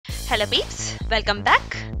Hello peeps, welcome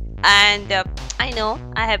back. And I know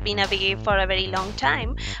I have been away for a very long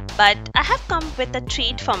time, but I have come with a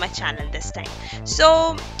treat for my channel this time.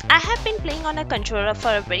 So I have been playing on a controller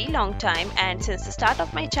for a very long time, and since the start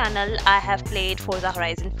of my channel I have played Forza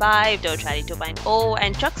Horizon 5, Dirt Rally 2.0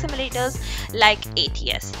 and truck simulators like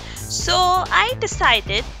ATS. So I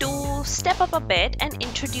decided to step up a bit and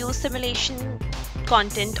introduce simulation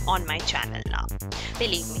content on my channel now.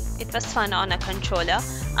 Believe me, it was fun on a controller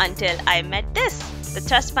until I met this, the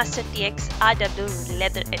Thrustmaster TX RW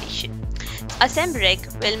Leather Edition. A sim rig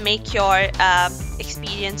will make your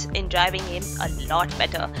experience in driving him a lot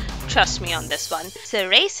better. Trust me on this one. So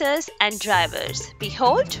racers and drivers,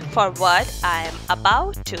 behold for what I am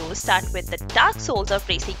about to start with the Dark Souls of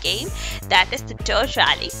racing game, that is the Dirt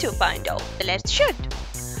Rally 2.0. Let's shoot.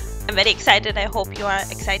 I'm very excited. I hope you are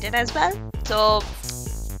excited as well. So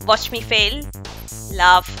watch me fail,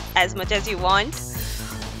 laugh as much as you want.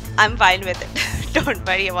 I'm fine with it. Don't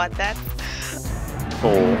worry about that.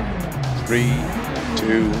 4, 3,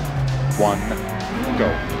 2, 1,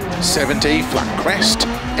 go. 70, flat crest.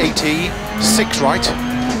 80, 6 right.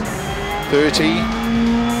 30,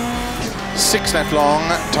 6 left long,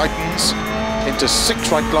 tightens. Into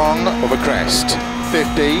 6 right long, over crest.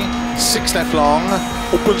 50, 6 left long,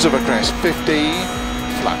 opens over crest. 50,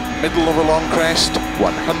 flat middle of a long crest.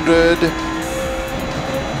 100,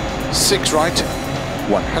 6 right.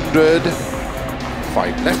 100,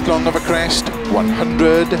 5 left long of a crest,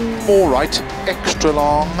 100, 4 right, extra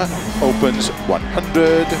long, opens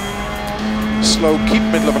 100, slow, keep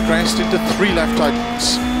middle of a crest into 3 left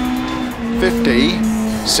tightens, 50,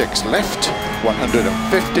 6 left,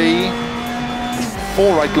 150,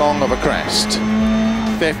 4 right long of a crest,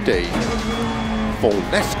 50, 4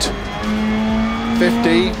 left,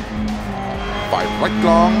 50, 5 right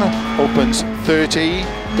long, opens 30,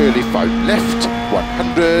 early 5 left,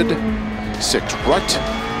 100, 6 right,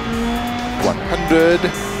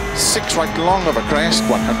 100, 6 right long of a crest,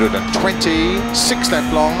 120, 6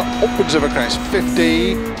 left long, opens of a crest,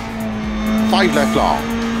 50, 5 left long,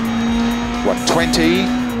 120,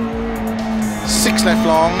 6 left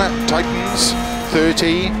long, tightens,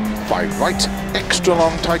 30, 5 right, extra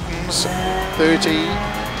long tightens, 30,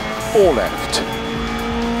 4 left,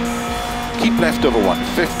 keep left over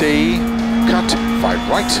 150, cut, 5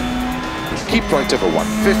 right, keep right over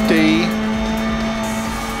 150,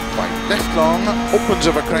 5 left long, opens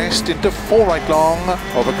over crest, into 4 right long,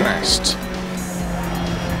 over crest,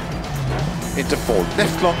 into 4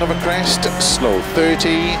 left long over crest, slow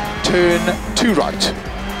 30, turn 2 right,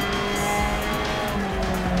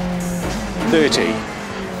 30,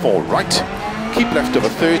 4 right, keep left over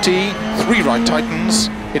 30, 3 right tightens,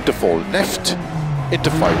 into 4 left, into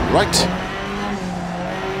 5 right,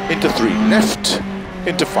 into 3 left,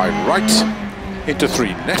 into 5 right, into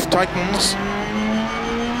 3 left tightens,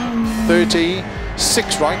 30,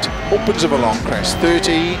 6 right, opens of a long crest,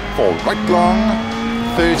 30, 4 right long,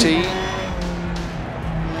 30,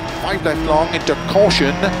 5 left long, into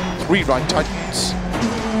caution, 3 right tightens,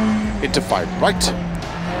 into 5 right,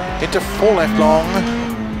 into 4 left long,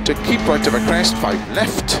 to keep right of a crest, 5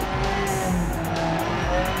 left,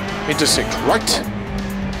 into 6 right,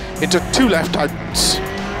 into 2 left tightens,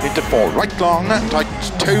 into 4 right long, tightens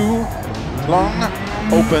 2, long,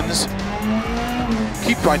 opens,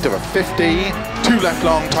 keep right over 50, 2 left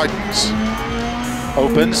long, tightens,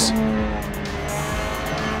 opens,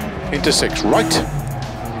 into 6 right,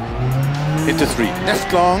 into 3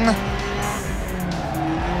 left long,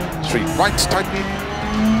 3 right, tighten,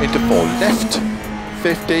 into 4 left,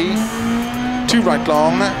 50, 2 right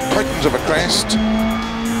long, tightens over crest,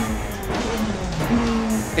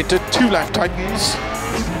 into 2 left tightens,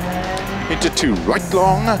 into 2 right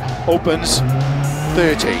long, opens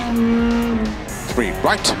 30, 3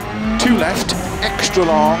 right, 2 left, extra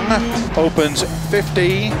long, opens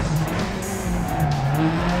 50,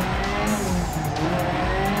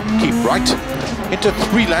 keep right, into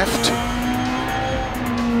 3 left,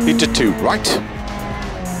 into 2 right,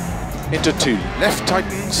 into 2 left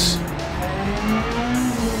tightens,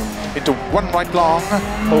 into 1 right long,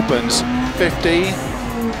 opens 50,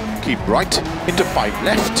 keep right, into 5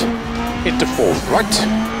 left, into 4 right,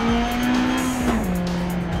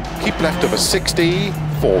 keep left over 60,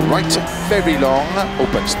 4 right, very long,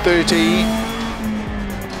 opens 30,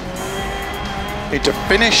 into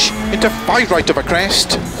finish, into 5 right of a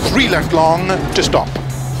crest, 3 left long, to stop.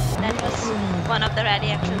 That was one of the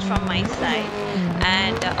rally actions from my side,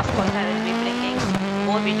 and of course I will be bringing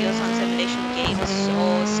more videos on simulation games,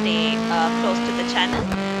 so stay close to the channel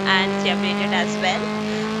and stay updated as well.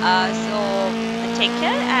 So take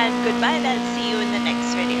care and goodbye, then see